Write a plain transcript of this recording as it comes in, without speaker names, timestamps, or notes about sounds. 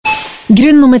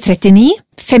Grunn nummer 39,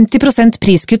 50%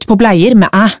 priskutt på bleier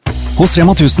med æ. Hos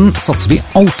Rema 1000 satser vi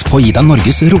alt på å gi deg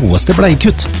Norges råeste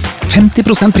bleiekutt.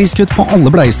 50% priskutt på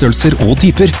alle bleiestørrelser og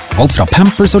typer. Alt fra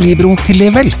Pampers og Libro til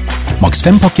Level. Maks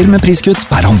 5 pakker med priskutt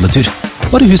per handletur.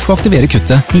 Bare husk å aktivere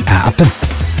kuttet i æ-appen.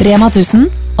 Rema 1000,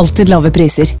 alltid lave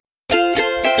priser.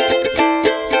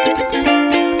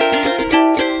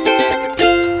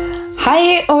 Hei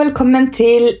og velkommen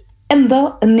til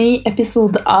enda en ny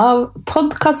episode av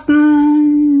podcasten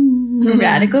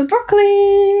Radical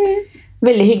Broccoli.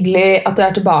 Veldig hyggelig at du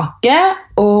er tilbake,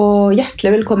 og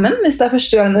hjertelig velkommen hvis det er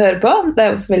første gang du hører på. Det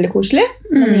er også veldig koselig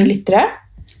med nye lyttere.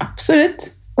 Absolutt.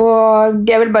 Og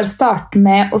jeg vil bare starte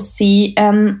med å si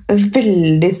en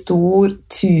veldig stor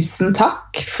tusen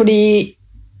takk, fordi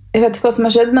jeg vet ikke hva som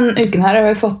har skjedd, men uken her har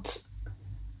vi fått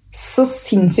så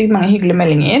sinnssykt mange hyggelige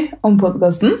meldinger om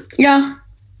podcasten. Ja,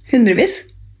 hundrevis.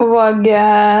 Og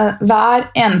hver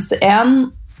eneste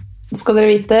en, skal dere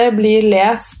vite, blir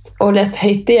lest og lest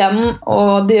høyt igjen,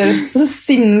 og de gjør oss så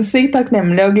sinnssykt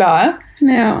takknemlige og glade.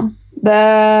 Ja. Det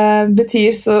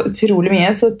betyr så utrolig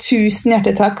mye, så tusen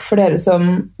hjertelig takk for dere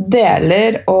som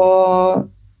deler og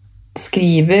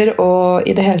skriver og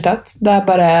i det hele tatt. Det er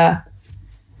bare,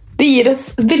 det gir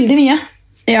oss veldig mye.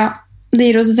 Ja, det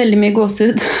gir oss veldig mye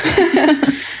gåsehud.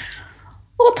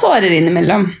 Og tårer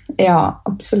innimellom. Ja,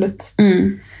 absolutt.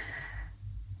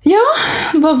 Ja,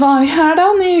 da var vi her da,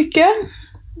 ny uke.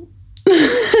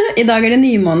 I dag er det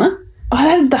nymåned. Det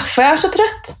er derfor jeg er så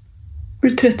trøtt.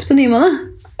 Blir du trøtt på nymåned?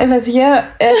 Jeg vet ikke.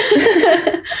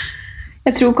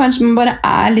 Jeg tror kanskje man bare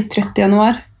er litt trøtt i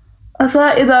januar.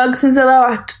 Altså, i dag synes jeg det har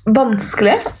vært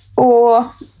vanskelig å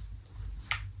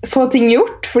få ting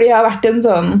gjort, fordi jeg har vært i en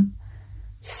sånn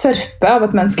sørpe av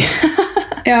et menneske.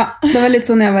 Ja, det var litt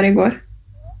sånn jeg var i går.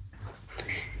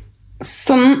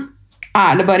 Sånn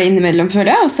er det bare innimellom,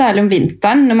 føler jeg, og særlig om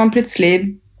vinteren, når man plutselig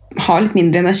har litt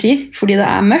mindre energi, fordi det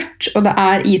er mørkt, og det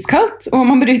er iskaldt, og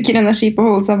man bruker energi på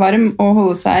å holde seg varm, og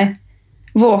holde seg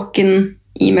våken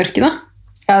i mørket da.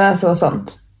 Ja, det er så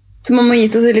sant. Så man må gi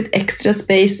seg litt ekstra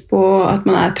space på at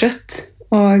man er trøtt,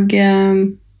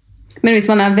 men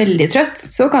hvis man er veldig trøtt,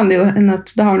 så kan det jo hende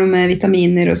at det har noe med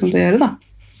vitaminer og sånt å gjøre da.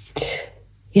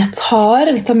 Jeg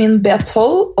tar vitamin B12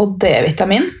 og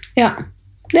D-vitamin. Ja,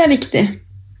 det er viktig.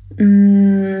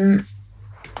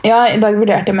 Ja, i dag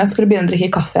vurderte jeg om jeg skulle begynne å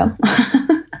drikke kaffe igjen.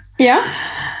 Ja.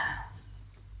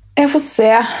 Jeg får se.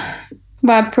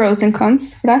 Hva er pros and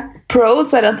cons for deg?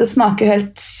 Pros er at det smaker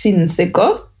helt sinnssykt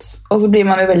godt, og så blir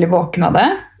man jo veldig våken av det.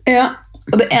 Ja.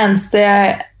 Og det eneste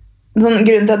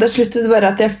grunnen til at jeg sluttet var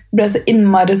at jeg ble så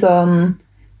innmari sånn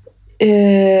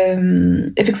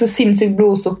jeg fikk så sinnssykt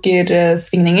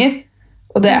blodsukkersvingninger,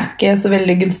 og det er ikke så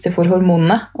veldig gunstig for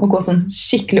hormonene å gå sånn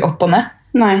skikkelig opp og ned.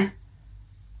 Nei.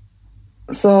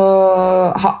 Så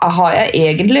har jeg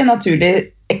egentlig naturlig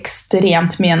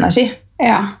ekstremt mye energi.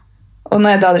 Ja. Og når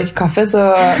jeg da drikker kaffe,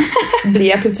 så blir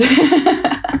jeg plutselig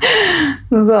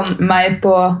sånn meg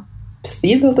på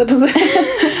speed, holdt jeg på å si.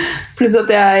 Pluss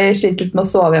at jeg sliter litt med å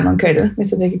sove gjennom kvelden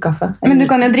hvis jeg drikker kaffe. Men du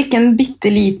kan jo drikke en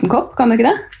bitteliten kopp, kan du ikke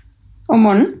det? Om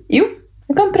morgenen? Jo,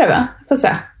 jeg kan prøve. Få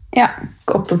se. Ja.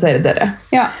 Skal oppdatere dere.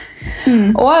 Ja.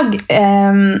 Og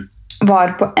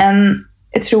var på en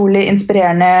utrolig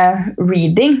inspirerende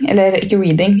reading, eller ikke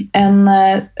reading, en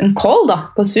call da,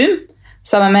 på Zoom,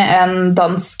 sammen med en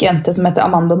dansk jente som heter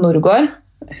Amanda Norgård.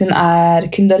 Hun er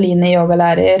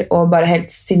kundalini-yogalærer og bare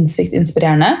helt sinnssykt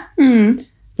inspirerende. En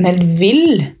helt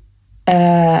vill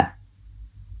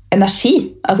energi.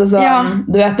 Altså sånn,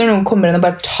 du vet når noen kommer inn og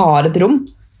bare tar et rom,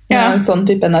 en sånn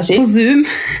type energi. På Zoom.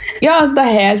 Ja, altså det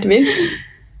er helt vilt.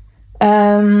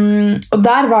 Og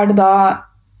der var det da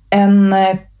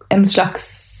en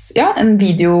slags, en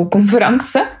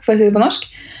videokonferanse, for å si det på norsk,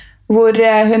 hvor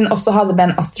hun også hadde med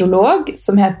en astrolog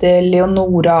som heter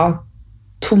Leonora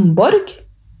Tomborg,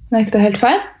 om jeg ikke tar helt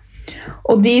feil.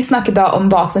 Og de snakket da om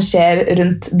hva som skjer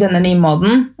rundt denne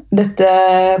nymånen. Dette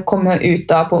kommer jo ut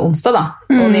da på onsdag da,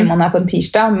 og nymånen er på en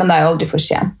tirsdag, men det er jo aldri for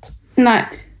sent. Nei.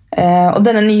 Og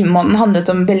denne nymånen handlet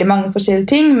om veldig mange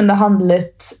forskjellige ting, men det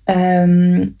handlet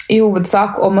i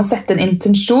hovedsak om å sette en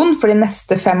intensjon for de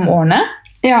neste 5 årene.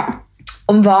 Ja.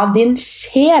 Om hva din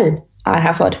sjel er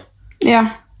her for. Ja.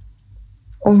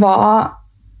 Og hva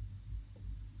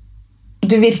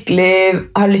du virkelig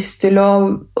har lyst til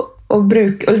å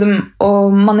bruke, og liksom,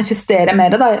 å manifestere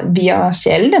mer da, via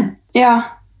sjelen din. Ja.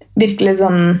 Virkelig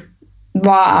sånn,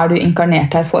 hva er du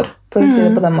inkarnert her for å si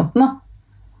det på den måten da.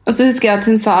 Og så husker jeg at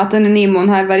hun sa at denne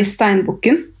nymånen her var i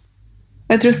steinbukken.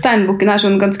 Og jeg tror steinbukken er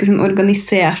sånn ganske sånn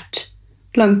organisert,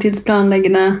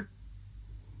 langtidsplanleggende.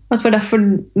 At det var derfor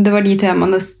det var de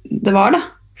temaene det var da.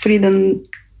 Fordi den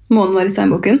månen var i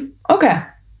steinbukken. Ok.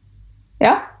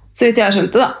 Ja. Så vidt jeg har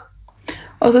skjønt det, da.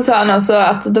 Og så sa han også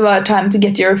at det var time to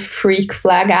get your freak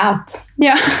flag out.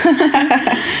 Ja.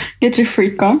 Get your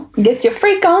freak on. Get your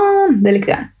freak on! Det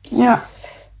likte jeg. Ja.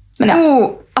 Men ja.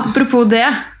 Apropos det,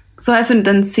 så har jeg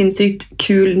funnet en sinnssykt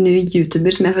kul ny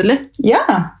YouTuber som jeg følger.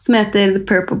 Ja. Som heter The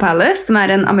Purple Palace, som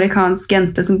er en amerikansk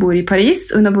jente som bor i Paris.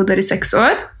 Og hun har bodd der i 6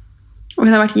 år. Og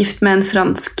hun har vært gift med en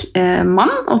fransk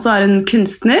mann, og så er hun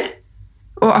kunstner.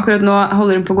 Og akkurat nå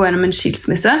holder hun på å gå gjennom en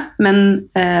skilsmisse, men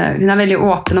hun er veldig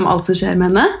åpen om alt som skjer med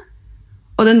henne.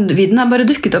 Og den videoen har bare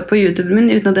dukket opp på YouTuben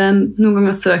min, uten at jeg noen gang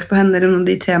har søkt på henne eller noen av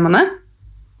de temaene.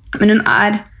 Men hun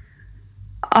er,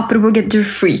 apropos get your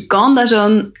freak on, det er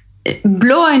sånn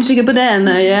blå øyenskygge på det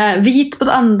ene øyet, hvit på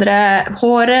det andre,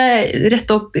 håret rett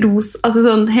opp, ros, altså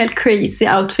sånn helt crazy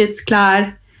outfits,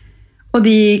 klær. Og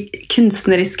de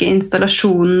kunstneriske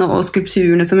installasjonene og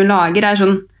skulpturene som hun lager er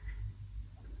sånn,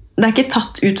 det er ikke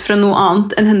tatt ut fra noe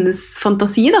annet enn hennes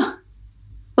fantasi, da.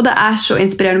 Og det er så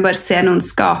inspirerende å bare se noen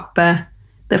skape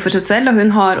det for seg selv. Og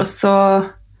hun har også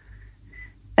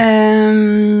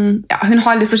hun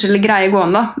har litt forskjellige greier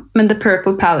gående, da. Men The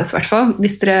Purple Palace, i hvert fall.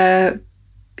 Hvis dere...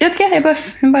 Jeg vet ikke,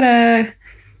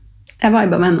 jeg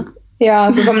viber med henne.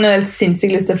 Ja, så kom hun jo helt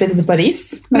sinnssykt lyst til å flytte til Paris.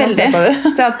 Veldig. Så jeg har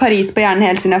hatt Paris på hjernen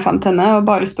helt siden jeg fant henne, og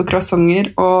bare lyst på croissanter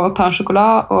og pain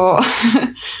chocolat, og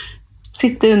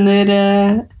sitte under...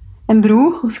 en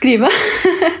bro og skrive.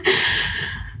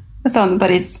 Jeg savner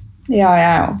Paris. Ja,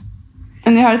 jeg òg.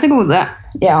 Men vi har det til gode.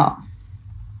 Ja.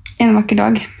 En vakker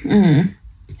dag.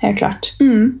 Helt klart.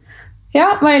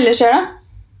 Ja, hva ellers skjer da?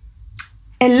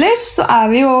 Ellers så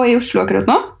er vi jo i Oslo akkurat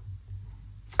nå.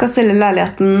 Skal selge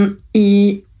leiligheten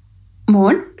i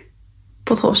morgen.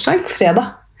 På torsdag.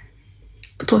 Fredag.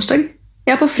 På torsdag?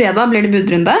 Ja, på fredag blir det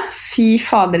budrunde. Fy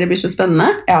fader, det blir så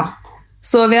spennende. Ja.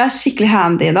 Så vi er skikkelig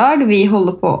handy i dag. Vi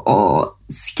holder på å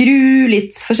skru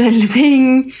litt forskjellige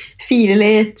ting, file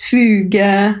litt,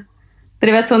 fuge.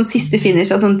 Dere vet sånn siste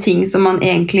finish av sånne ting som man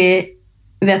egentlig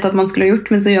vet at man skulle ha gjort,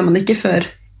 men så gjør man det ikke før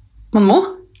man må.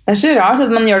 Det er så rart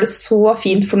at man gjør det så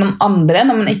fint for noen andre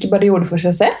når man ikke bare gjorde det for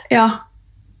seg selv. Ja.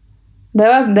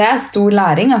 Det er stor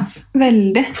læring, altså.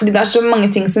 Veldig. Fordi det er så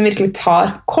mange ting som virkelig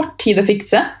tar kort tid å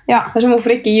fikse. Ja. Det er som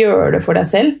hvorfor ikke gjøre det for deg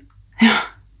selv? Ja.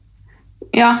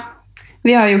 Ja.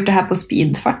 Vi har gjort det her på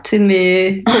speedfart siden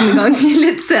vi kom i gang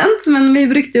litt sent, men vi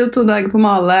brukte jo 2 dager på å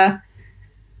male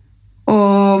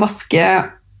og vaske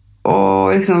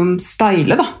og liksom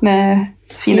style da, med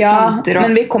fine planter.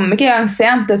 Men vi kom ikke i gang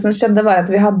sent. Det som skjedde var at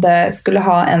vi skulle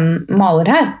ha en maler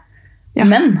her,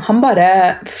 men han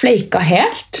bare flaka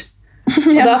helt.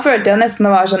 Og da følte jeg nesten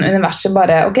det var sånn universet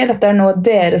bare, ok, dette er noe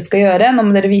dere skal gjøre, nå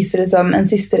må dere vise liksom en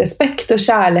siste respekt og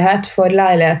kjærlighet for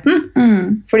leiligheten.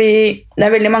 Fordi det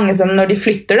er veldig mange som når de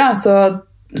flytter da, så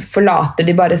forlater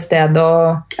de bare stedet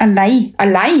og er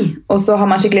lei, og så har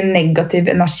man skikkelig negativ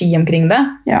energi omkring det.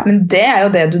 Ja. Men det er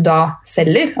jo det du da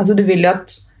selger. Altså du vil jo at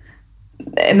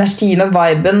energien og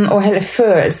viben og hele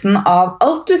følelsen av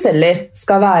alt du selger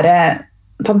skal være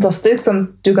fantastisk, sånn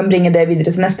at du kan bringe det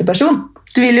videre til neste person.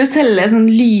 Du vil jo selge sånn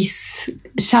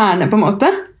lyskjerne på en måte,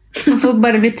 som folk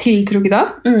bare blir tiltrukket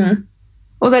av.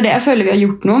 Og det er det jeg føler vi har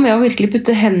gjort nå, ved å virkelig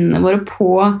putte hendene våre på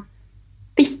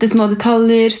bittesmå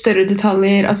detaljer, større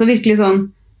detaljer, altså virkelig sånn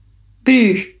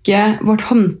bruke vårt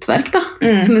håndverk da,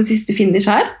 som en siste finish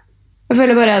her. Jeg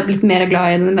føler bare jeg har blitt mer glad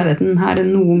i den leiligheten her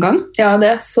enn noen gang. Ja, det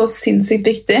er så sinnssykt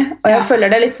viktig, og jeg føler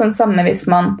det er litt sånn samme hvis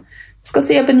man skal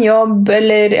si opp en jobb,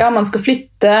 eller man skal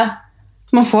flytte.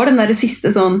 Man får den der siste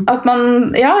sånn... At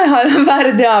man har en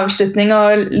verdig avslutning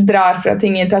og drar fra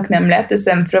ting i takknemlighet, i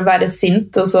stedet for å være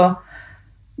sint, og så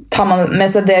tar man med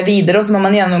seg det videre, og så må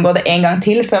man gjennomgå det en gang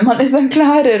til, før man liksom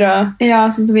klarer å... Ja,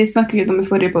 sånn som vi snakket litt om i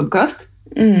forrige podcast.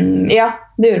 Ja,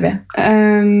 det gjorde vi.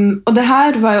 Og det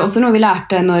her var jo også noe vi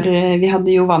lærte når vi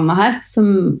hadde Giovanna her, som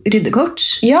ryddecoach.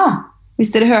 Ja.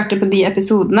 Hvis dere hørte på de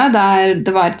episodene, der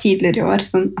det var tidligere i år,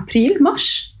 sånn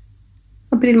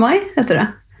april-mai, heter det.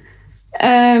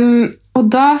 Og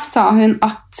da sa hun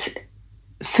at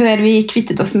før vi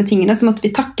kvittet oss med tingene, så måtte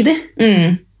vi takke de.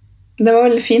 Det var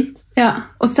veldig fint. Ja,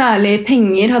 og særlig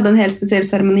penger hadde en helt spesiell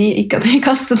seremoni. Ikke at vi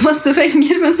kastet masse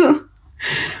penger, men sånn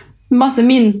masse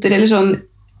mynter eller sånn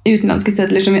utenlandske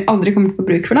sedler som vi aldri kommer til å få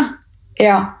bruk for da.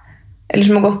 Ja, eller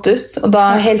som har gått ut. Og da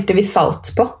helte vi salt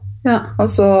på. Ja. Og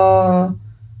så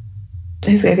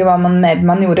husker jeg ikke hva mer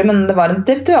man gjorde, men det var en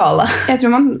ritual. Jeg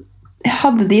tror man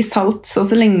hadde de salt så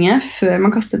lenge før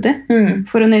man kastet de,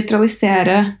 for å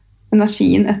nøytralisere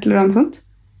energien, et eller annet sånt.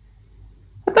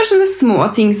 Det er bare sånne små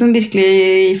ting som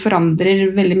virkelig forandrer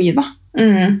veldig mye da.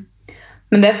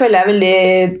 Men det føler jeg er veldig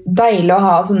deilig å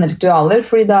ha sånne ritualer,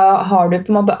 fordi da har du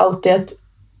på en måte alltid et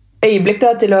øyeblikk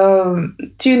da, til å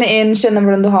tune inn, kjenne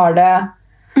hvordan du har det,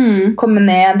 komme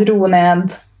ned, roe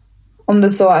ned. Om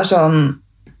det så sånn,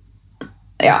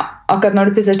 ja, akkurat når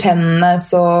du pusser tennene,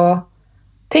 så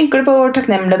tenker du på hvor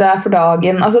takknemlig det for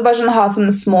dagen. Altså bare sånn, ha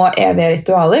sånne små, evige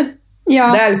ritualer.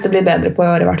 Ja. Det har jeg lyst til å bli bedre på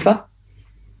i år i hvert fall.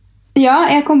 Ja,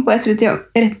 jeg kom på et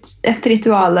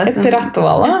rituale som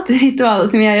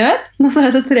jeg gjør. Nå sa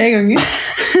jeg det 3 ganger.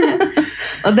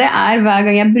 Og det hver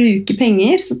gang jeg bruker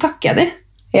penger, så takker jeg dem.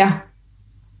 Ja.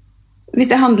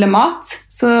 Hvis jeg handler mat,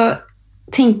 så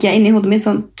tenker jeg inni hodet mitt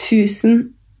sånn,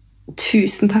 tusen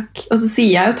takk. Og så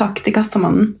sier jeg jo takk til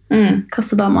kassamannen,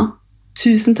 kassadama.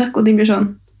 Tusen takk, og de blir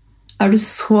sånn, er du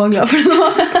så glad for det nå?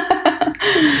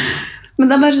 Men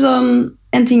det bare sånn,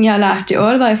 en ting jeg har lært i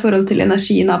år da, i forhold til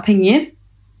energien av penger,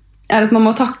 at man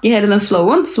må takke hele den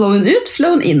flowen. Flowen ut,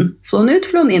 flowen inn. Flowen ut,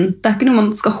 flowen inn. Det ikke noe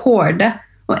man skal hårde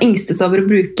og engste seg over å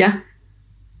bruke.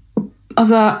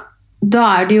 Altså, da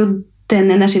det jo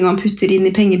den energien man putter inn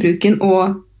i pengebruken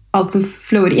og alt som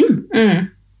flower inn.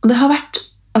 Og det har vært,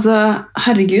 altså,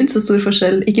 herregud, så stor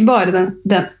forskjell. Ikke bare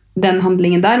den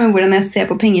handlingen der, men hvordan jeg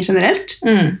ser på penger generelt.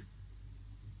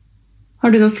 Har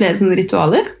du noen flere sånne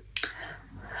ritualer?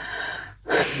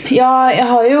 Ja, jeg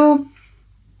har jo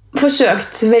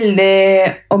forsøkt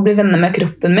veldig å bli venner med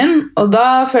kroppen min, og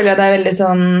da føler jeg det veldig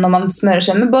sånn når man smører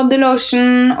seg med body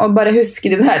lotion og bare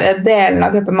husker de der delene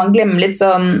av kroppen. Man glemmer litt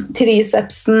sånn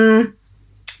tricepsen,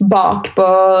 bak på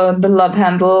the love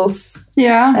handles,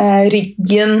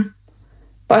 ryggen,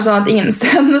 bare sånn at ingen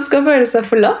stedene skal føle seg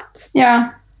forlatt.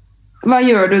 Ja. Hva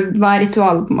gjør du? Hva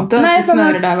ritualet på en måte? Nei, at du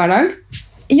smører deg hver dag?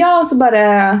 Ja, og så bare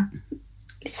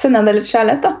sender jeg det litt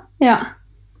kjærlighet da. Ja,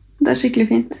 det skikkelig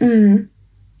fint.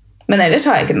 Men ellers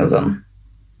har jeg ikke noe sånn.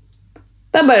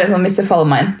 Det bare sånn hvis det faller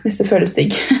meg inn, hvis det føles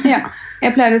stygg. Ja,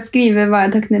 jeg pleier å skrive hva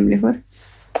jeg takknemlig for.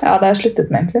 Ja, det har jeg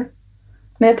sluttet med egentlig.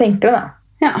 Men jeg tenker det da.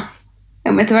 Ja,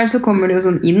 men etter hvert så kommer det jo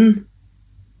sånn inn.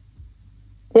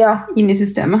 Ja. Inn i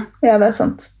systemet. Ja, det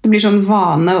sant. Det blir sånn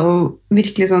vane å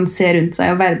virkelig sånn se rundt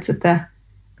seg og verdsette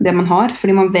det man har,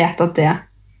 fordi man vet at det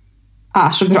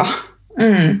så bra.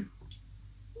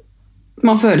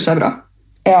 Man føler seg bra.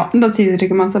 Ja. Da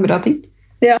tiltrekker man seg bra ting.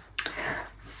 Ja.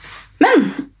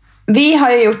 Men vi har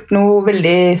jo gjort noe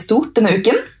veldig stort denne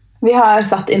uken. Vi har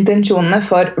satt intensjonene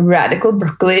for Radical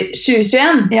Broccoli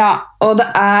 2021. Ja. Og det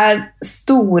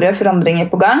store forandringer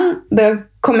på gang. Det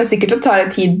kommer sikkert til å ta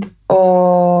litt tid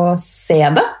å se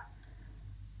det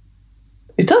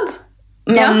utad.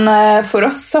 Men for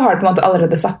oss så har det på en måte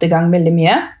allerede satt i gang veldig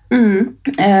mye.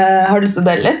 Har du lyst til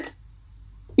å dele litt?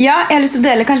 Ja, jeg har lyst til å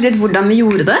dele kanskje litt hvordan vi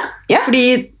gjorde det. Ja. Fordi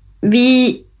vi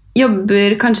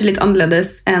jobber kanskje litt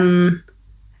annerledes enn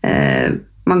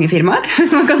mange firmaer,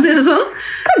 hvis man kan si det sånn.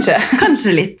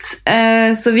 Kanskje litt.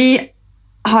 Så vi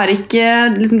har ikke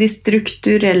liksom, de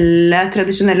strukturelle,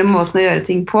 tradisjonelle måtene å gjøre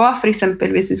ting på. For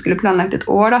eksempel hvis vi skulle planlagt et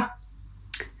år, da.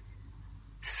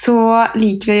 Så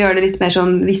liker vi å gjøre det litt mer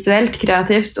sånn visuelt,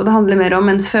 kreativt, og det handler mer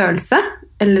om en følelse,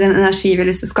 eller en energi vi har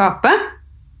lyst til å skape.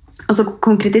 Og så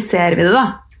konkretiserer vi det da.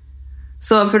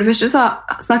 Så for det første så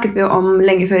snakket vi jo om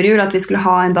lenge før jul at vi skulle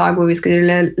ha en dag hvor vi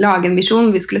skulle lage en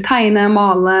visjon, vi skulle tegne,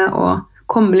 male og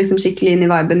komme liksom skikkelig inn i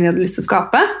viben vi hadde lyst til å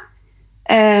skape.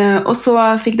 Og så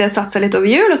fikk det satt seg litt over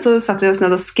jul, og så satt vi oss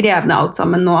ned og skrev ned alt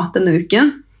sammen nå denne uken,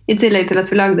 i tillegg til at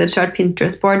vi lagde et kjørt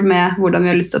Pinterest-board med hvordan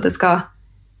vi har lyst til at det skal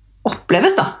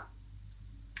oppleves da.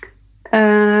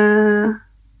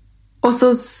 Og så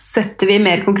setter vi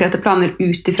mer konkrete planer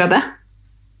ut ifra det.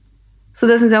 Så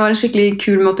det synes jeg var en skikkelig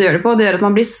kul måte å gjøre det på. Det gjør at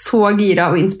man blir så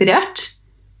gira og inspirert.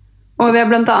 Og vi har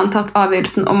blant annet tatt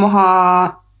avgjørelsen om å ha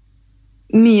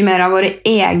mye mer av vårt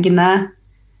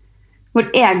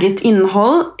eget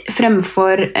innhold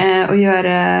fremfor å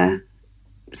gjøre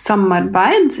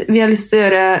samarbeid. Vi har lyst til å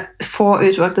gjøre få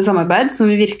utvalgte samarbeid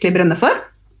som vi virkelig brenner for.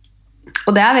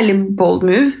 Og det veldig bold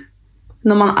move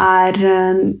når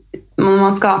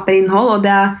man skaper innhold, og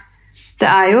det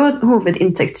jo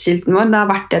hovedinntektskilden vår. Det har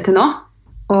vært det til nå,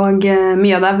 og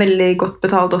mye av det veldig godt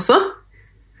betalt også.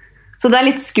 Så det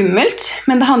litt skummelt,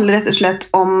 men det handler rett og slett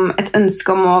om et ønske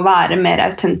om å være mer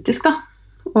autentisk da.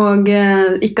 Og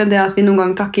ikke det at vi noen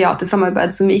gang takker ja til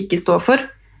samarbeid som vi ikke står for,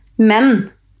 men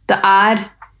det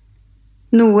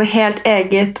noe helt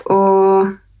eget å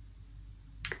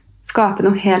skape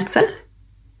noe helt selv,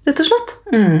 rett og slett.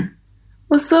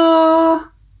 Og så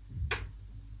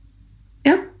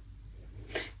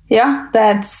ja, det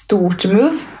et stort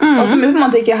move. Og som vi på en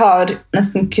måte ikke har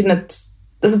nesten kunnet...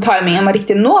 Altså timingen var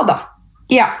riktig nå, da.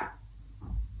 Ja.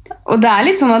 Og det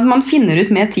litt sånn at man finner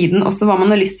ut med tiden også hva man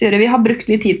har lyst til å gjøre. Vi har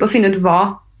brukt litt tid på å finne ut hva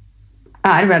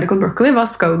Radical Broccoli, hva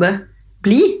skal det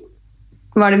bli?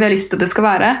 Hva det vi har lyst til at det skal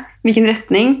være? Hvilken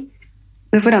retning?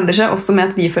 det forandrer seg også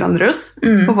med at vi forandrer oss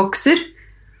og vokser.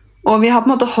 Og vi har på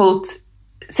en måte holdt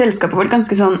selskapet vårt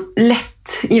ganske sånn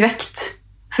lett i vekt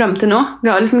frem til nå.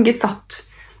 Vi har liksom ikke satt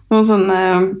noen sånne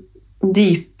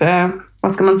dype, hva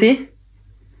skal man si,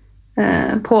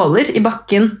 påler i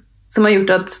bakken som har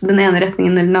gjort at den ene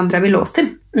retningen eller den andre er vi låst til.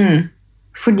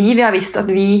 Fordi vi har visst at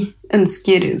vi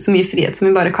ønsker så mye frihet som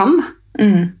vi bare kan.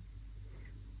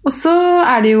 Og så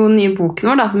er det jo nye boken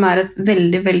vår da, som er et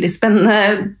veldig, veldig spennende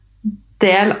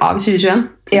del av 2021,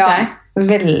 synes jeg. Ja,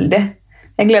 veldig.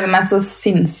 Jeg gleder meg så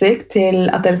sinnssykt til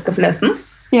at dere skal få lese den.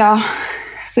 Ja,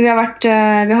 så vi har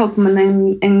holdt på med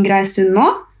en grei stund nå,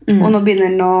 og nå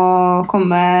begynner den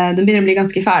å bli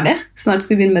ganske ferdig. Snart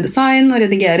skal vi begynne med design og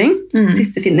redigering,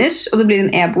 siste finish, og det blir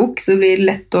en e-bok, så det blir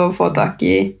lett å få tak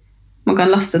i. Man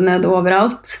kan laste den ned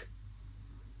overalt.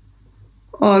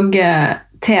 Og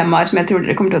temaer som jeg tror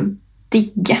dere kommer til å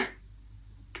digge.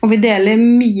 Og vi deler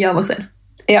mye av oss selv.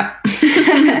 Ja.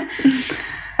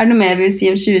 Er det noe mer vi vil si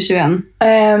om 2021?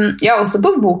 Ja, også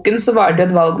på boken så var det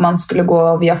et valg man skulle gå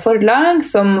via forlag,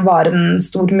 som var en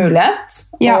stor mulighet,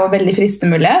 og veldig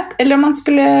fristende mulighet, eller om man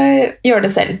skulle gjøre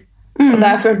det selv. Og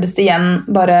der føltes det igjen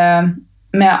bare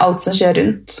med alt som skjer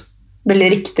rundt. Veldig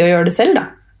riktig å gjøre det selv, da.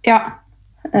 Ja.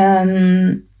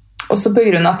 Også på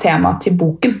grunn av temaet til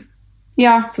boken.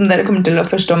 Ja. Som dere kommer til å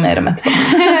forstå mer om etterpå.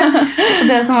 Og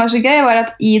det som var så gøy var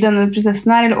at i denne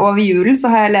prosessen her, eller over julen, så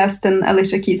har jeg lest den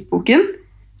Alicia Keys-boken,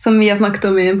 som vi har snakket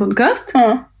om i en podcast.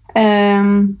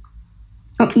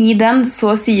 Og i den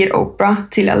så sier Oprah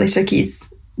til Alicia Keys,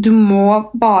 du må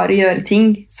bare gjøre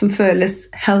ting som føles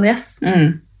hell yes.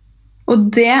 Og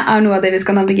det er noe av det vi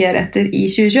skal navigere etter i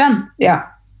 2021. Ja.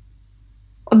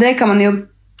 Og det kan man jo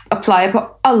applye på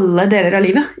alle deler av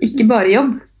livet, ikke bare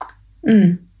jobb.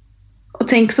 Og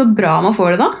tenk så bra man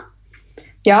får det da.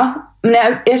 Ja, men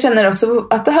jeg kjenner også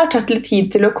at det har tatt litt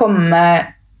tid til å komme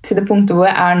til det punktet hvor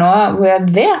jeg er nå, hvor jeg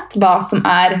vet hva som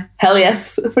er hell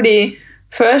yes. Fordi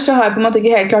før så har jeg på en måte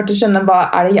ikke helt klart å skjønne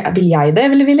vil jeg det,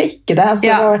 eller vil jeg ikke det? Altså,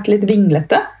 det har vært litt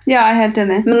vinglete. Ja, jeg er helt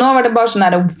enig. Men nå var det bare sånn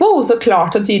her, wow, så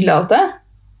klart og tydelig alt det.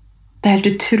 Det er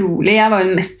helt utrolig. Jeg var jo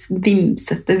den mest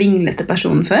vimsete, vinglete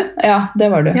personen før. Ja,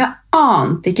 det var du. Jeg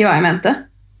ante ikke hva jeg mente.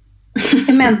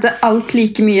 Jeg mente alt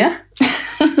like mye.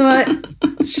 Det var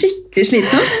skikkelig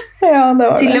slitsomt. Ja, det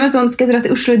var det. Til og med sånn, skal jeg dra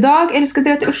til Oslo i dag, eller skal jeg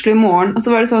dra til Oslo i morgen? Og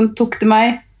så var det sånn, tok det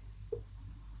meg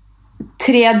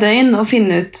 3 døgn å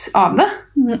finne ut av det.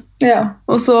 Ja.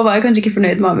 Og så var jeg kanskje ikke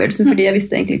fornøyd med avgjørelsen, fordi jeg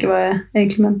visste egentlig ikke hva jeg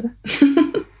egentlig mente.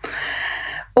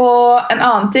 Og en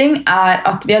annen ting er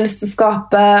at vi har lyst til å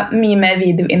skape mye mer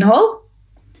videoinnhold.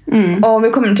 Og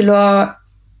vi kommer til å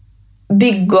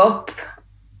bygge opp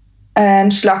en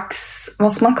slags, hva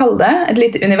skal man kalle det? Et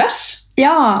lite univers.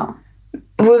 Ja.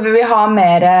 Hvor vi vil ha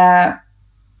mer,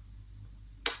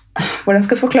 hvordan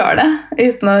skal jeg forklare det?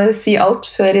 Uten å si alt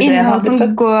før ideen har innhold blitt som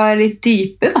født. går litt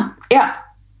dypere da. Ja.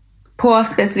 På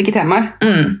spesifikke temaer.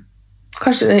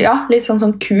 Kanskje, ja, litt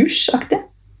sånn kursaktig.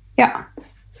 Ja.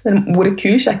 Selv om ordet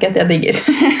kurs er ikke et jeg digger.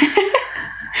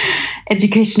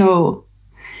 Educational.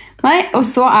 Nei, og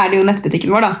så er det jo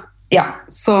nettbutikken vår da. Ja.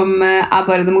 Som er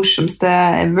bare det morsomste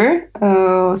ever,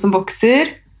 som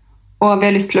vokser, og vi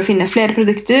har lyst til å finne flere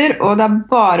produkter, og det er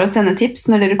bare å sende tips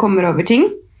når dere kommer over ting,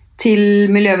 til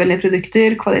miljøvennlige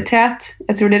produkter, kvalitet.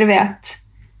 Jeg tror dere vet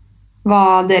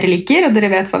hva dere liker, og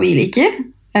dere vet hva vi liker.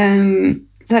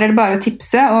 Så her er det bare å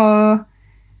tipse, og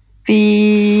vi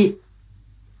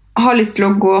har lyst til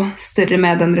å gå større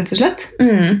med den, rett og slett.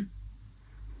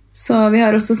 Så vi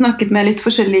har også snakket med litt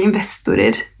forskjellige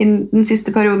investorer i den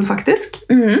siste perioden, faktisk.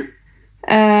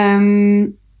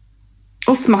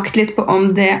 Og smakt litt på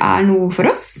om det er noe for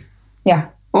oss.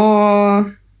 Ja.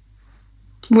 Og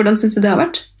hvordan synes du det har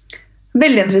vært?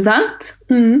 Veldig interessant.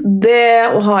 Det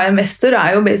å ha investor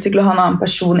er jo basically å ha en annen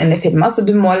person inn i firmaet, så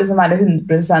du må liksom være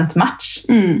 100% match.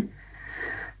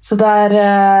 Så der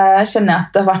kjenner jeg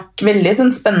at det har vært veldig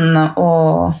sånn, spennende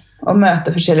å møte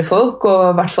forskjellige folk,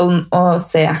 og i hvert fall å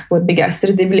se hvor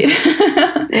begeistret de blir.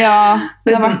 Ja,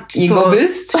 det har vært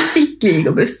ego-boost. Skikkelig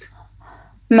ego-boost.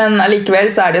 Men allikevel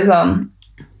så er det sånn,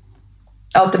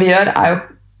 alt det vi gjør er jo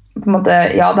på en måte,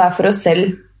 ja, det er for oss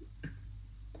selv.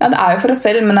 Ja, det er jo for oss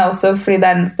selv, men det er også fordi det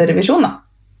er en større visjon da.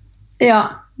 Ja.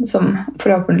 Som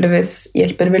forhåpentligvis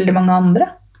hjelper veldig mange andre.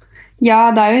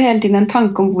 Ja, det er jo hele tiden en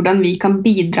tanke om hvordan vi kan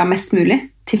bidra mest mulig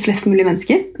til flest mulig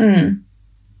mennesker.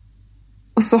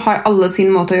 Og så har alle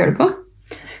sin måte å gjøre det på.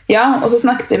 Ja, og så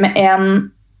snakket vi med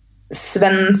en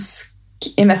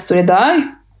svensk investor i dag,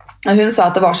 og hun sa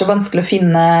at det var så vanskelig å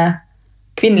finne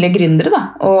kvinnelige gründere da,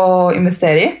 å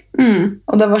investere i.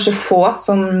 Og det var så få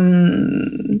som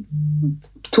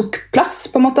tok plass,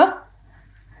 på en måte.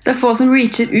 Det er få som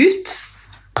reacher ut.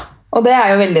 Og det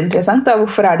jo veldig interessant da.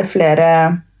 Hvorfor er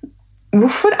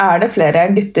det flere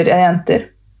gutter enn jenter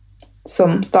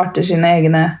som starter sine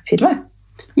egne firmaer?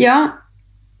 Ja,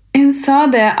 hun sa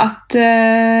det at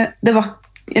det var,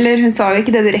 eller hun sa jo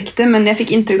ikke det direkte, men jeg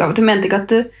fikk inntrykk av at hun mente ikke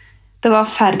at det var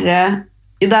færre,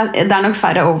 jo det nok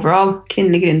færre overall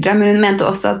kvinnelige gründere, men hun mente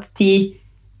også at de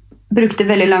brukte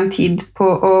veldig lang tid på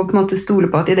å på en måte stole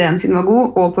på at ideen sin var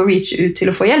god, og på å reache ut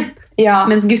til å få hjelp. Ja.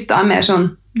 Mens gutta mer sånn,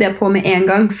 det på med en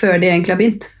gang før de egentlig har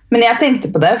begynt. Men jeg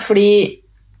tenkte på det, fordi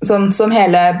sånn som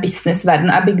hele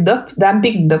businessverdenen bygd opp, det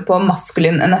bygd opp på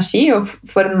maskulin energi, og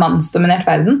for en mannsdominert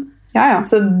verden. Ja, ja.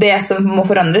 Så det som må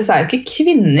forandres jo ikke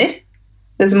kvinner.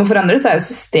 Det som må forandres jo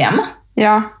systemet.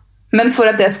 Ja. Men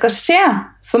for at det skal skje,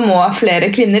 så må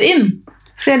flere kvinner inn.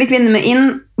 Flere kvinner med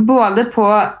inn, både på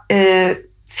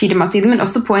firmasiden, men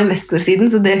også på investorsiden,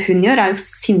 så det hun gjør jo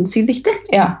sinnssykt viktig.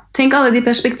 Ja. Tenk alle de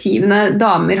perspektivene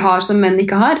damer har som menn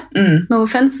ikke har. No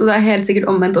offense, og det helt sikkert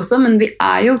omvendt også, men vi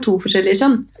jo to forskjellige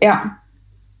kjønn. Ja.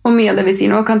 Og mye av det vi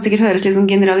sier nå kan sikkert høres litt sånn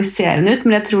generaliserende ut,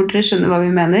 men jeg tror dere skjønner hva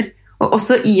vi mener. Og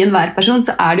også i enhver person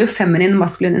så det jo feminin og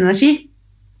maskulin energi.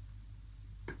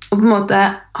 Og på en måte,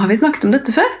 har vi snakket om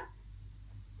dette før?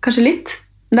 Kanskje litt.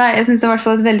 Jeg synes det i hvert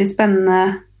fall et veldig spennende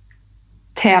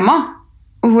tema.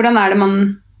 Og hvordan det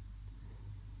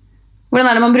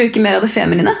man bruker mer av det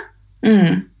feminine?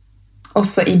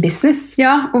 Også i business.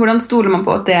 Ja, og hvordan stoler man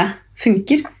på at det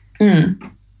funker?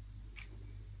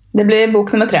 Det blir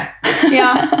bok nummer 3. Ja,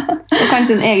 og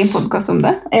kanskje en egen podcast om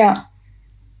det. Ja.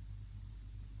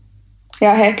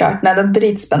 Ja, helt klart. Nei, det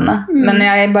dritspennende. Men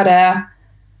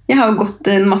jeg har jo gått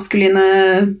den maskuline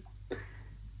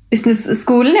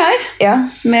business-skolen, Ja.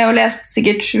 Med å lese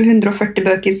sikkert 140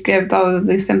 bøker skrevet av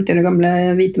 50 år gamle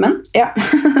hvite menn. Ja.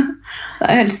 Det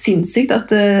jo helt sinnssykt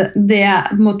at det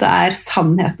på en måte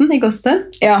sannheten i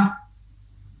gåsted. Ja.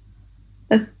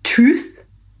 Det truth.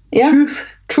 Ja.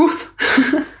 Truth.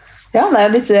 Ja, det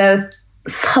jo disse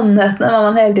sannhetene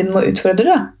man hele tiden må utfordre,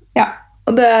 da. Ja.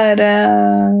 Og det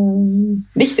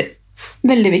viktig.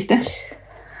 Veldig viktig.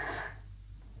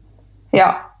 Ja.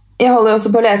 Jeg holder også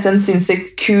på å lese en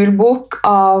sinnssykt kul bok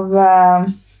av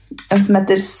en som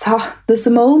heter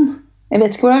Simone. Jeg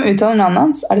vet ikke hvordan man uttaler navnet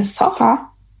hans. Det Sa?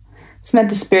 Som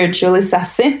heter Spiritually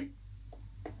Sassy.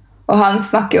 Og han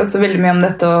snakker også veldig mye om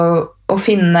dette å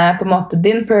finne på en måte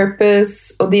din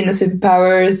purpose og dine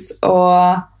superpowers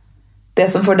og det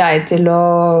som får deg til å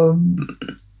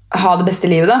ha det beste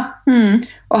livet da.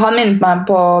 Og han minnet meg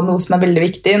på noe som veldig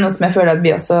viktig, noe som jeg føler at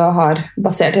vi også har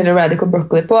basert hele Radical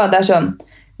Broccoli på. Det sånn,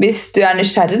 hvis du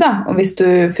nysgjerrig da, og hvis du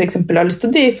for eksempel har lyst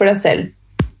til å drive for deg selv,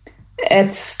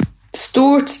 et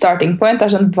stort starting point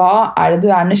sånn, hva det du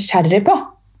nysgjerrig på?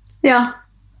 Ja.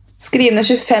 Skriv ned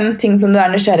 25 ting som du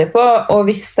nysgjerrig på, og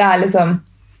hvis det liksom,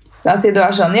 la oss si du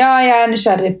sånn, ja, jeg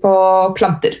nysgjerrig på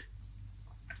planter.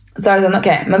 Så det sånn,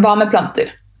 ok, men hva med planter?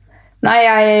 Nei,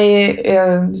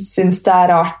 jeg synes det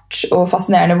rart og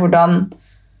fascinerende hvordan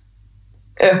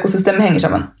økosystemet henger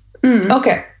sammen. Ok,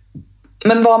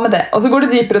 men hva med det? Og så går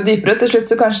det dypere og dypere, til slutt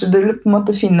så kanskje du på en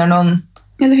måte finner noen...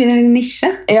 Ja, du finner en nisje.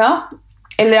 Ja,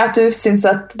 eller at du synes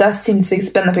at det sinnssykt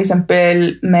spennende for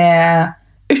eksempel med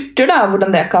urter da,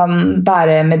 hvordan det kan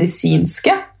være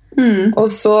medisinske. Og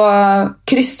så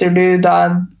krysser du da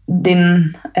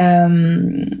din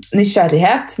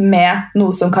nysgjerrighet med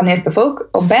noe som kan hjelpe folk,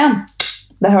 og bam,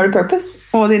 der har du purpose.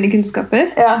 Og dine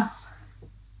kunnskaper. Ja.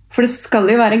 For det skal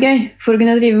jo være gøy for å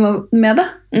kunne drive med det.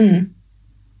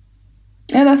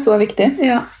 Ja, det så viktig.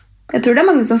 Ja. Jeg tror det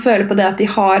mange som føler på det at de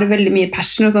har veldig mye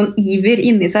passion og sånn iver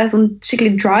inni seg, sånn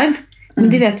skikkelig drive, men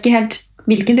de vet ikke helt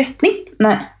hvilken retning.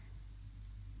 Nei.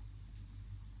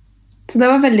 Så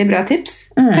det var veldig bra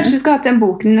tips. Kanskje vi skal ha til en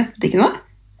bok i nettbutikken vår?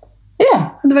 Ja.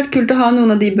 Det hadde vært kult å ha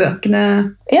noen av de bøkene,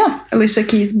 Alicia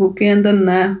Keys-boken,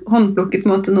 denne håndplukket på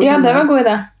en måte. Ja, det var en god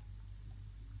idé.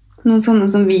 Noen sånne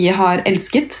som vi har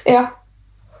elsket. Ja.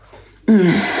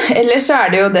 Ellers så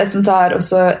det jo det som tar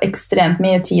også ekstremt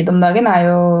mye tid om dagen,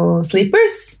 jo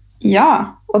sleepers.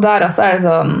 Ja. Og der også det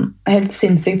sånn helt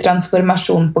sinnssykt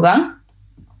transformasjon på gang.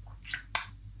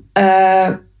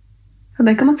 Ja,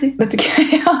 det kan man si. Vet du ikke?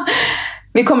 Ja.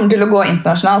 Vi kommer til å gå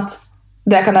internasjonalt.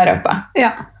 Det kan jeg røpe.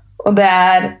 Ja. Og det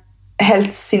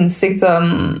helt sinnssykt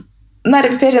sånn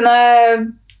nervepirrende,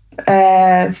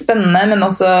 spennende, men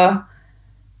også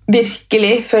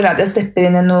virkelig føler at jeg stepper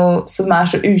inn i noe som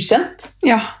så ukjent.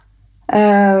 Ja.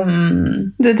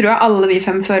 Det tror jeg alle vi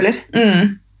 5 føler.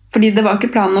 Fordi det var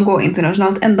ikke planen å gå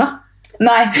internasjonalt enda.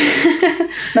 Nei.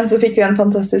 Men så fikk vi en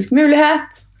fantastisk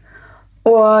mulighet.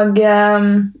 Og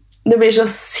det blir så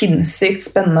sinnssykt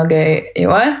spennende og gøy i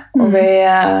år. Og vi...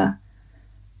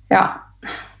 Ja.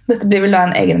 Dette blir vel da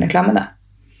en egen reklame, da.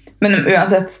 Men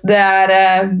uansett, det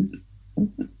er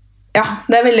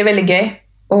veldig, veldig gøy.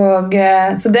 Og,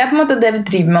 så det er på en måte det vi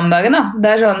driver med om dagen. Da. Det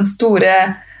er sånn store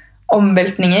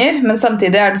omveltninger, men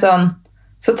samtidig er det sånn,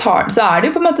 så er det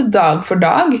jo på en måte dag for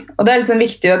dag. Og det er litt sånn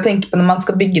viktig å tenke på når man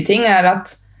skal bygge ting, er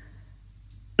at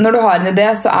når du har en idé,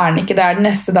 så er den ikke der den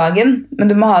neste dagen, men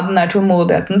du må ha den der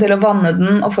tålmodigheten til å vanne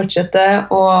den og fortsette.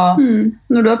 Og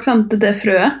Når du har plantet det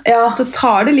frøet, så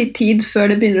tar det litt tid før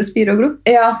det begynner å spire og gro.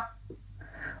 Ja,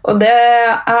 og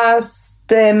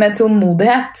det med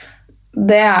tålmodighet,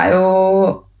 det er jo,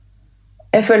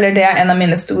 jeg føler det er en av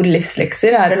mine store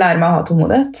livslekser, er å lære meg å ha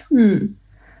tålmodighet.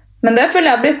 Men det føler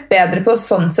jeg har blitt bedre på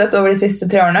sånn sett over de siste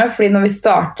 3 årene, fordi når vi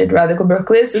startet Radical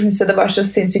Broccoli, så synes jeg det var så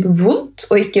sinnssykt vondt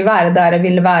å ikke være der jeg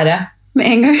ville være. Med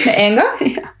en gang.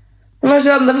 Ja. Det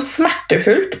var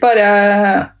smertefullt, bare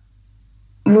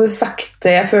hvor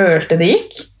sakte jeg følte det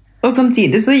gikk. Og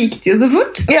samtidig så gikk det jo så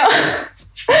fort. Ja.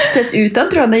 Sett ut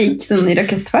av, tror jeg det gikk sånn i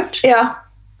rakettfart. Ja,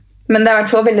 men det er i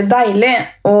hvert fall veldig deilig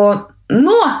å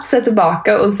nå se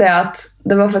tilbake og se at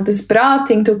det var faktisk bra,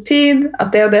 ting tok tid, at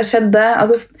det og det skjedde.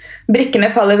 Altså,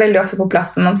 brikkene faller veldig ofte på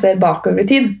plass når man ser bakover i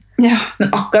tid. Ja.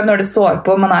 Men akkurat når det står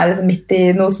på, man er liksom midt i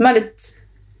noe som er litt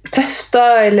tøft da,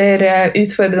 eller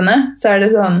utfordrende, så er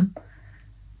det sånn,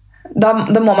 da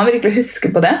må man virkelig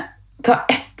huske på det. Ta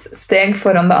ett steg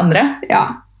foran det andre. Ja,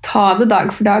 ta det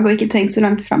dag for dag og ikke tenk så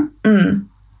langt frem.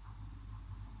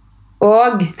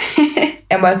 Og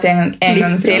jeg bare sier en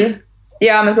gang til.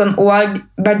 Ja, men sånn, og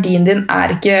verdien din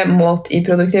er ikke målt i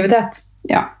produktivitet.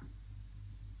 Ja.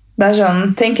 Det er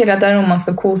sånn, tenk heller at det er noe man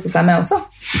skal kose seg med også.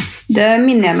 Det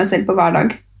minner jeg meg selv på hver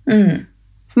dag.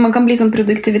 For man kan bli sånn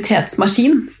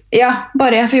produktivitetsmaskin. Ja.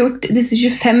 Bare jeg får gjort disse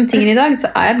 25 tingene i dag, så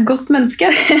er jeg et godt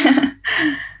menneske.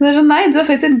 Det er sånn, nei, du er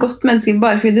faktisk et godt menneske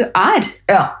bare fordi du er.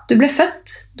 Ja. Du ble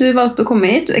født, du valgte å komme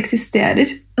hit, du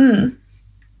eksisterer.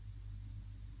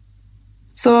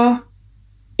 Så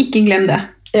ikke glem det.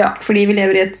 Ja. Fordi vi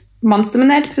lever i et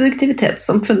mannsdominert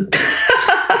produktivitetssamfunn.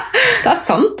 Det er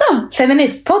sant, da.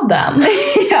 Feministpodden.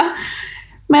 Ja.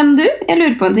 Men du, jeg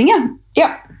lurer på en ting, Ja.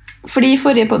 Fordi i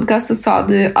forrige podcast så sa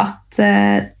du at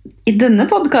i denne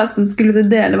podcasten skulle du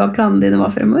dele hva planene dine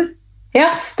var fremover. Ja,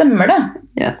 stemmer det.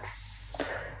 Yes.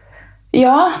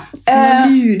 Ja. Så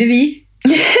nå lurer vi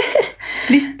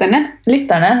lytterne.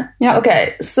 Ja. Ok,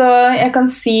 så jeg kan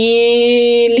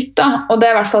si litt da, og det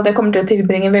er i hvert fall at jeg kommer til å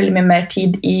tilbringe veldig mye mer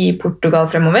tid i Portugal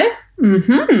fremover.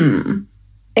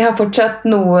 Jeg har fortsatt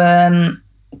noen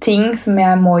ting som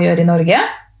jeg må gjøre i Norge,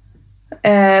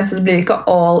 så det blir ikke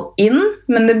all in,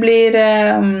 men det blir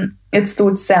et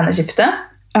stort sceneskifte.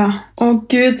 Ja. Å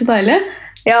Gud, så deilig.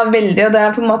 Ja, veldig, og det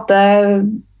er på en måte,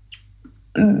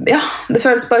 ja, det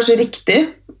føles bare så riktig.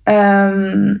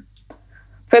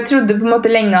 For jeg trodde på en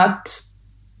måte lenge at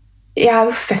jeg er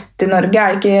jo født i Norge,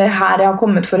 er det ikke her jeg har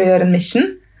kommet for å gjøre en mission?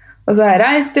 Og så har jeg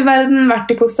reist i verden,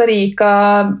 vært i Costa Rica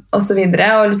og så videre,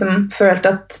 og liksom følt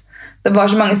at det var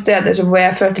så mange steder hvor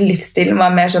jeg følte livsstilen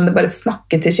var mer sånn det bare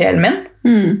snakket til sjelen min.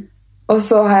 Og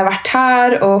så har jeg vært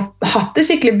her og hatt det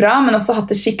skikkelig bra, men også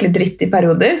hatt det skikkelig dritt i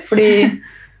perioder, fordi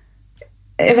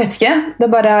jeg vet ikke, det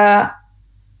er bare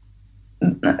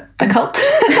det er kaldt.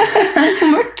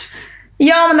 Mørkt.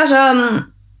 Ja, men det er sånn,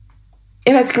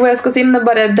 jeg vet ikke hva jeg skal si, men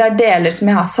det er deler som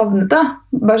jeg har savnet da,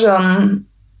 bare sånn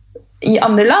i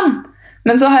andre land.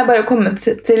 Men så har jeg bare kommet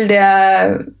til det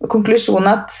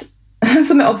konklusjonen at,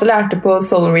 som jeg også lærte på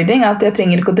soul reading, at jeg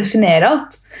trenger ikke å definere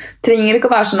alt. Trenger ikke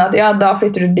å være sånn at ja, da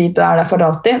flytter du dit og er der for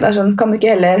alltid. Det er sånn, kan du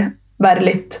ikke heller være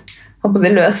litt, håper å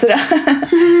si, løsere?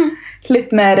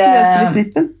 Litt mer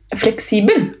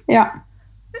fleksibel. Ja.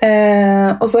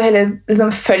 Og så heller liksom,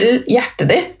 følg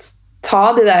hjertet ditt.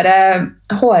 Ta de der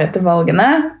hårete valgene,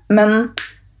 men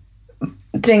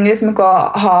trenger liksom ikke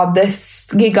å ha det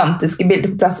gigantiske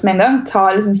bildet på plass med en gang.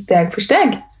 Ta liksom steg for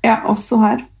steg. Ja, også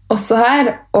her.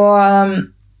 Og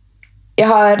jeg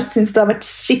har syntes det har vært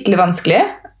skikkelig vanskelig,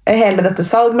 hele dette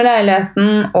salg med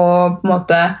leiligheten, og på en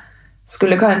måte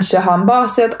skulle kanskje ha en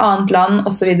base i et annet land,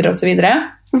 og så videre, og så videre.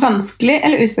 Vanskelig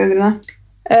eller utfordrende?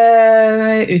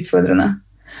 Utfordrende.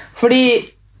 Fordi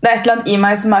det er et eller annet i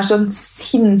meg som er så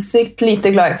sinnssykt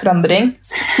lite glad i forandring.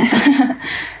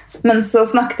 Men så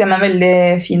snakket jeg med en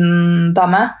veldig fin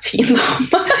dame. Fin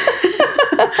dame.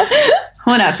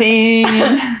 Hun er fin.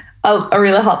 A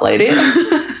really hot lady.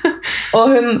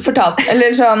 Og hun fortalte,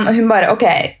 eller sånn, hun bare, ok,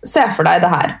 se for deg det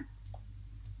her.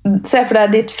 Se for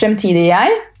deg ditt fremtidige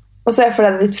jeg, og se for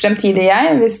deg ditt fremtidige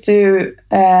jeg hvis du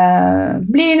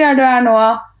blir der du er nå,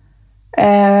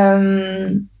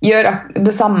 gjør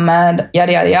det samme,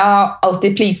 ja,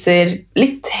 alltid pleaser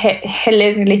litt,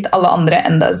 heller litt alle andre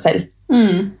enn deg selv.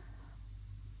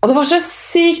 Og det var så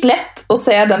sykt lett å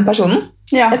se den personen.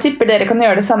 Ja. Jeg tipper dere kan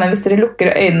gjøre det samme hvis dere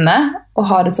lukker øynene og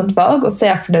har et sånt valg, og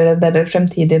ser for dere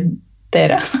fremtidige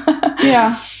dere. Ja.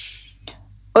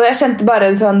 Og jeg kjente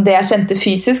bare sånn, det jeg kjente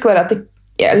fysisk var at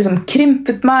jeg liksom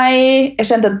krympet meg, jeg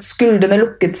kjente at skuldrene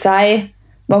lukket seg,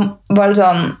 var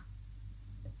sånn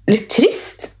litt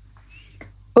trist.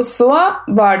 Og så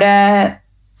var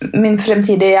det min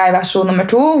fremtidige jeg-versjon nummer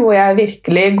 2, hvor jeg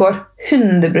virkelig går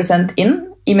 100% inn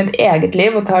i mitt eget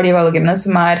liv og tar de valgene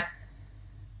som er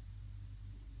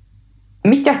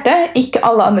mitt hjerte, ikke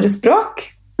alle andre språk.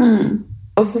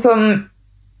 Og så som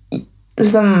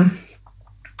liksom,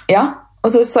 ja,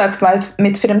 og så jeg for meg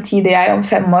mitt fremtidige jeg om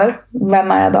 5 år.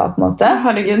 Hvem er jeg da, på en måte?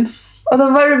 Herregud. Og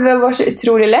det var så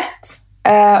utrolig lett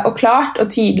og klart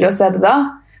og tydelig å se det da.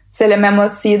 Selv om jeg må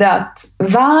si det at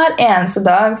hver eneste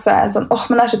dag så er jeg sånn,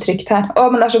 men det er så trygt her.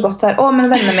 Men det er så godt her. Men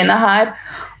vennene mine er her.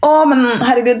 Men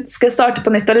herregud, skal jeg starte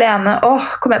på nytt alene?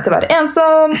 Kommer jeg til å være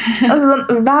ensom? Altså sånn,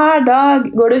 hver dag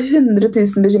går det 100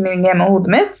 000 bekymringer hjemme i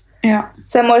hodet mitt. Ja.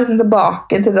 Så jeg må liksom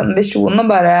tilbake til den visjonen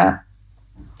og bare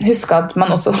huske at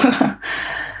man også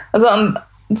altså,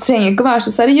 det trenger ikke å være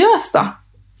så seriøs da.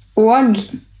 Og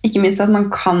ikke minst at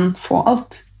man kan få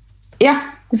alt. Ja.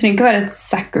 Det trenger ikke være et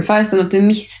sacrifice sånn at du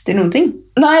mister noen ting.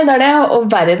 Nei, det er det, og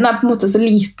verden er på en måte så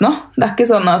liten nå. Det er ikke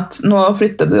sånn at nå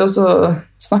flytter du, og så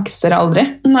snakkes dere aldri.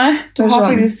 Nei, du har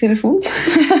sånn. faktisk telefon.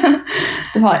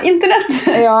 Du har internett.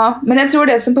 Ja, men jeg tror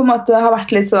det som på en måte har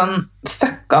vært litt sånn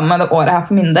fucka med det året her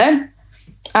for min del,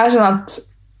 er sånn at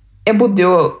jeg bodde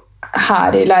jo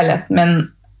her i leiligheten min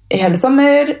i hele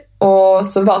sommer, og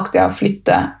så valgte jeg å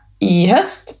flytte i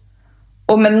høst,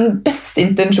 og med den beste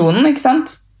intensjonen, ikke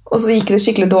sant? Og så gikk det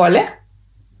skikkelig dårlig,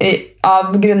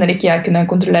 av grunner ikke jeg kunne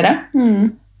kontrollere.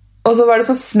 Og så var det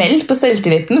så smelt på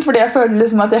selvtilliten, fordi jeg følte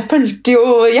liksom at jeg følte jo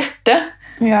hjertet.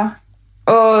 Ja.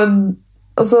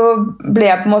 Og så ble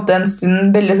jeg på en måte en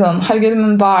stund veldig sånn, herregud,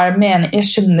 men hva er det meningen?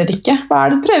 Jeg skjønner ikke. Hva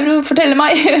er det du prøver å fortelle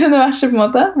meg i universet, på en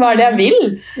måte? Hva er det jeg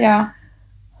vil? Ja.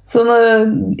 Så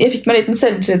jeg fikk meg en liten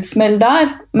selvtillitssmell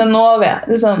der, men nå vet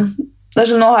jeg liksom, det er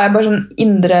sånn, nå har jeg bare sånn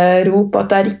indre ro på at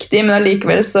det er riktig, men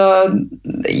allikevel så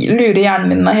lurer hjernen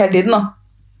min meg hele tiden da.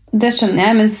 Det skjønner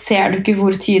jeg, men ser du ikke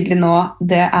hvor tydelig nå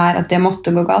det er at det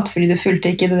måtte gå galt, fordi du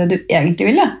fulgte ikke det du egentlig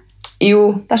ville? Jo.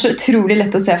 Det er så utrolig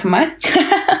lett å se for meg.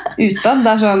 Utad,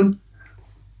 det er sånn,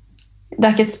 det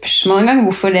er ikke et spørsmål engang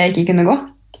hvorfor det ikke kunne gå.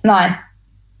 Nei.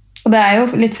 Og det er jo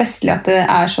litt festlig at det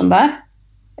er sånn der.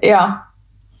 Ja.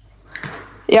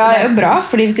 Ja, det er jo bra,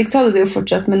 fordi hvis ikke så hadde du jo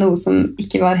fortsatt med noe som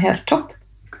ikke var helt topp.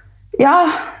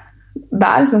 Ja, det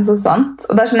er liksom så sant.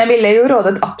 Og det er sånn, jeg ville jo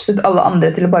rådet absolutt alle andre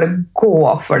til å bare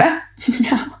gå for det.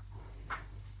 Ja.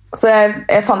 Så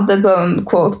jeg fant en sånn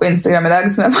quote på Instagram i dag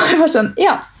som jeg bare var sånn,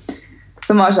 ja.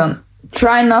 Som var sånn,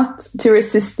 try not to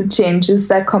resist the changes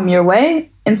that come your way.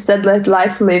 Instead let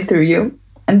life live through you.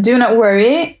 And do not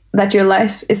worry that your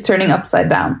life is turning upside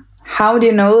down. How do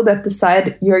you know that the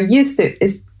side you're used to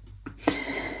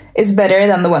is better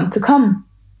than the one to come?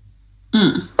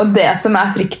 Og det som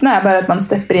er frykten er bare at man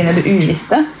stepper inn i det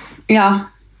uvisste. Ja,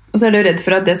 og så er du redd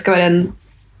for at det skal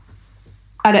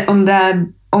være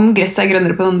om gresset er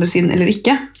grønnere på den andre siden eller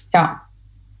ikke. Ja.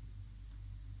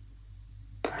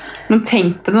 Men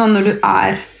tenk på det når du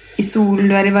er i solen,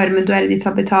 du er i varme, du er i ditt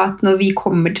habitat, når vi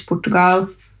kommer til Portugal,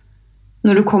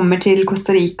 når du kommer til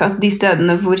Costa Rica, altså de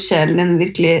stedene hvor sjelen din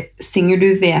virkelig synger,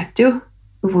 du vet jo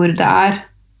hvor det er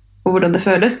og hvordan det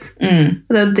føles. Og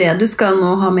det er jo det du skal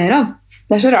nå ha mer av.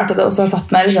 Det er så rart at det også har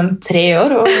tatt meg liksom 3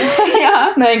 år og ja.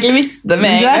 Når jeg egentlig visste det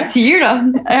med en gang. Du er tyr da.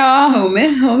 Ja.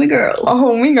 Homie girl. Og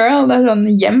homie girl, det er sånn,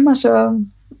 hjem er så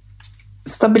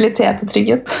stabilitet og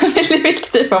trygghet veldig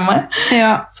viktig for meg.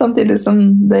 Ja. Samtidig som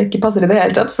det ikke passer i det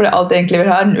hele tatt, for det alt jeg egentlig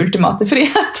vil ha er den ultimate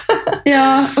frihet.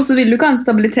 Ja, og så vil du ikke ha en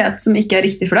stabilitet som ikke er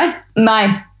riktig for deg. Nei.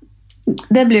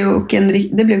 Det blir jo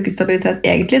ikke stabilitet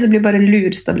egentlig, det blir bare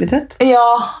lurestabilitet.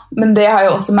 Ja, men det har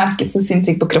jeg også merket så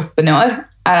sinnssykt på kroppen i år,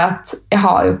 er at jeg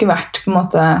har jo ikke vært på en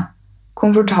måte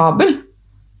komfortabel.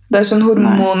 Det er sånn,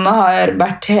 hormonene har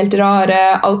vært helt rare,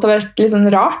 alt har vært litt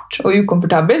sånn rart og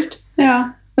ukomfortabelt.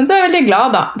 Ja. Men så er jeg veldig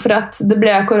glad da, for at det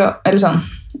ble eller sånn,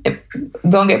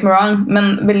 don't get me wrong,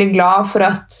 men veldig glad for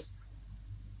at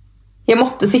jeg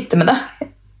måtte sitte med det,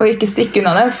 og ikke stikke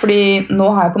unna det, fordi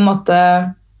nå har jeg på en måte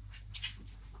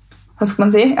hva skal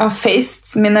man si? Jeg har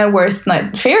faced mine worst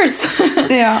night fears.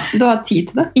 Ja, du har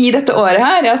tid til det. I dette året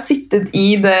her, jeg har sittet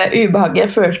i det ubehaget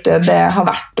jeg følte det har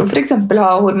vært å for eksempel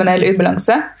ha hormonell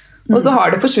ubalanse, og så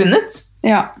har det forsvunnet.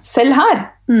 Ja. Selv her.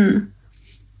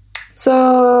 Så,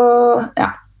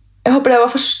 ja. Jeg håper det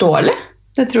var forståelig.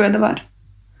 Det tror jeg det var.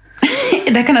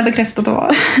 Det kan jeg bekrefte at det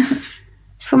var.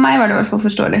 For meg var det i hvert fall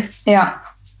forståelig. Ja.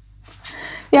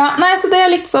 Ja, nei, så det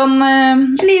er litt sånn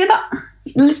livet da.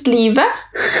 litt livet.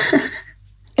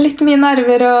 Litt mye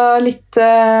nerver og litt...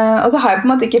 og så har jeg på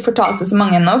en måte ikke fortalt det så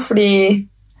mange ennå, fordi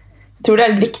jeg tror det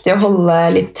er viktig å holde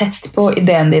litt tett på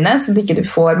ideene dine, så at ikke du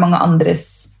får mange andres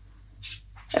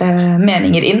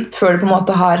meninger inn, før du på en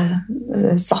måte har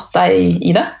satt deg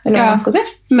i det, eller hva man skal si.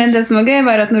 Men det som var gøy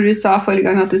var at når du sa forrige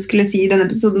gang at du skulle si i denne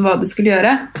episoden hva du skulle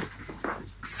gjøre,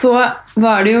 så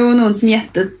var det jo noen som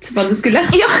gjettet hva du skulle.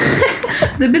 Ja.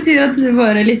 Det betyr at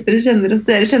våre lyttere kjenner at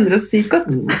dere kjenner oss sykt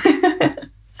godt.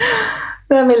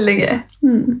 Det er veldig gøy.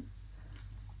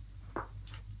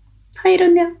 Hei,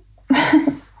 Ronja.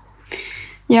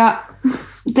 Ja,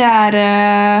 det er...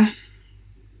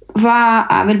 hva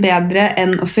er vel bedre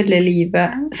enn å følge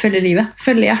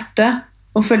hjertet,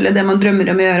 og følge det man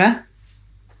drømmer om å gjøre?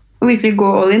 Og virkelig gå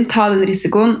all in, ta den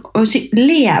risikoen, og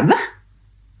leve?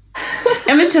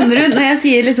 Ja, men skjønner du, når jeg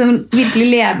sier liksom virkelig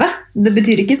leve, det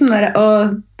betyr ikke sånn der,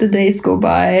 the days go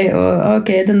by, og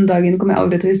ok, denne dagen kommer jeg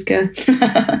aldri til å huske.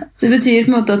 Det betyr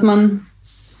på en måte at man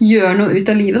gjør noe ut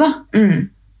av livet da,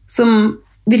 som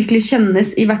virkelig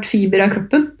kjennes i hvert fiber av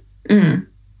kroppen.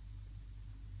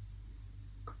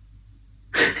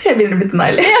 Jeg begynner å bli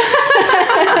nærlig.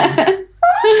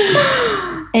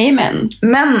 Amen.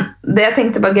 Men det jeg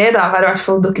tenkte var gøy da, var i hvert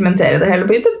fall å dokumentere det hele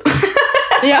på YouTube.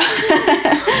 Ja.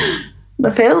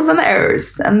 The fails and errors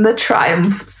and the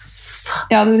triumphs.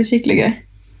 Ja, det blir skikkelig gøy.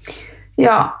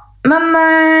 Ja, men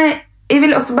jeg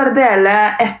vil også bare dele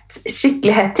et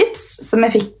skikkelig hett tips som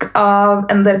jeg fikk av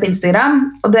en del på Instagram,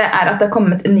 og det er at det har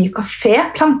kommet en ny kafé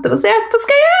plantebasert på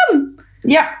Skøyen.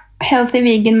 Ja, Healthy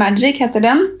Vegan Magic heter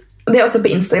den. Det er også på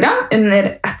Instagram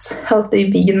under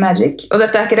 @healthyveganmagic. Og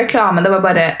dette er ikke reklame, det var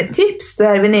bare et tips. Det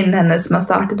er venninnen hennes som har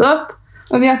startet opp.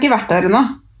 Og vi har ikke vært der ennå.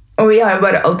 Og vi har jo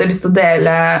bare alltid lyst til å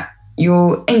dele. Jo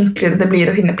enklere det blir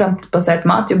å finne plantebasert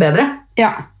mat, jo bedre.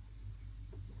 Ja.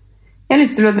 Jeg har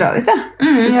lyst til å dra dit, ja.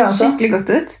 Det ser skikkelig godt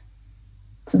ut.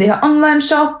 Så de har online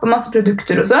shop og masse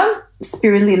produkter og sånn.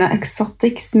 Spirulina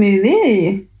Exotic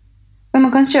Smoothie. Men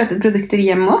man kan kjøpe produkter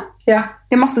hjemme også. Ja.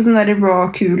 Det er masse sånne der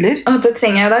raw-kuler. Og det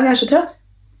trenger jeg i dag, jeg er så trøtt.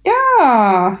 Ja.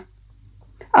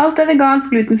 Alt er vegansk,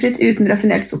 glutenfritt, uten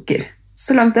raffinert sukker.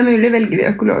 Så langt det er mulig velger vi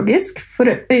økologisk. For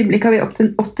øyeblikk har vi opp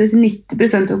til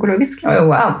 80-90% økologisk. Oh,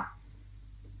 wow.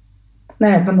 Det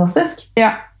er helt fantastisk.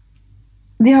 Ja.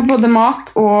 De har både mat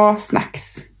og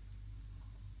snacks.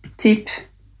 Typ.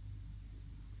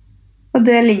 Og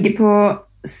det ligger på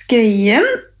Skøyen.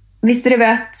 Hvis dere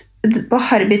vet, på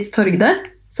Harbits torg der,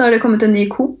 så har det kommet en ny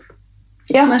Coop.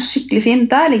 Ja. Som er skikkelig fin.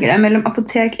 Der ligger det mellom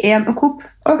Apotek 1 og Coop.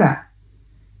 Ok.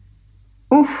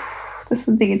 Det er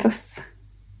så digget, ass.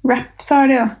 Wraps har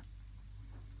de, ja.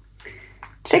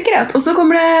 Check it out. Og så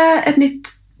kommer det et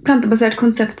nytt plantebasert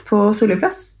konsept på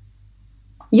Soløyplass.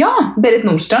 Ja, Berit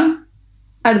Nordstrand.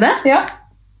 Er det det? Ja.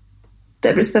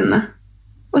 Det blir spennende.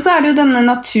 Og så er det jo denne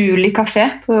naturlig kafé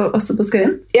også på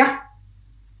Skøyen. Ja.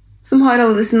 Som har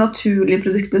alle disse naturlige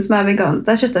produktene som er vegan.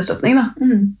 Det er kjøtterstatning da.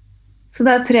 Så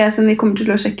det er 3 som vi kommer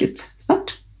til å sjekke ut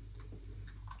snart.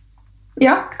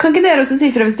 Ja. Kan ikke dere også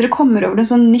si fra hvis dere kommer over det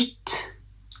sånn nytt?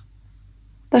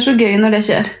 Det er så gøy når det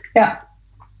skjer. Ja.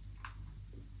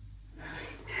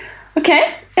 Ok,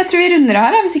 jeg tror vi runder av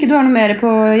her, hvis ikke du har noe mer på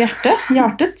hjertet.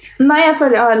 Nei, jeg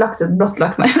føler jeg har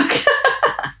blottlagt meg i dag.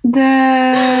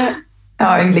 Jeg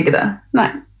har egentlig ikke det. Nei.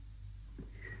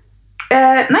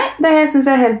 Nei, det synes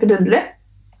jeg er helt vidunderlig.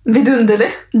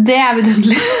 Vidunderlig. Det er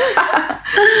vidunderlig.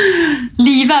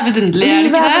 Livet er vidunderlig, er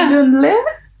det ikke det? Livet er vidunderlig.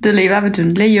 Livet er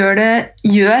vidunderlig.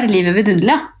 Gjør livet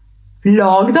vidunderlig, ja.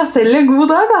 Lag deg selv en god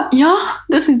dag, da. Ja,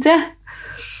 det synes jeg.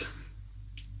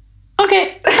 Ok.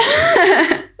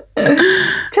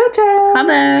 Ciao, ciao. Ha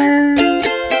det.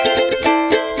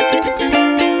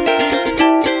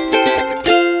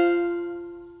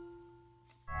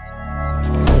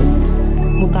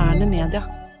 Moderne media.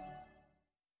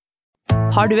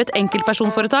 Har du et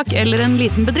enkeltpersonforetak eller en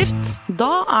liten bedrift?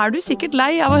 Da er du sikkert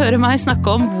lei av å høre meg snakke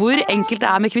om hvor enkelt det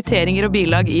er med kvitteringer og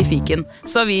bilag i fiken.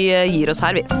 Så vi gir oss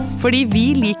her, vi. Fordi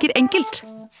vi liker enkelt.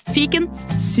 Fiken,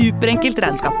 superenkelt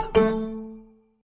regnskap.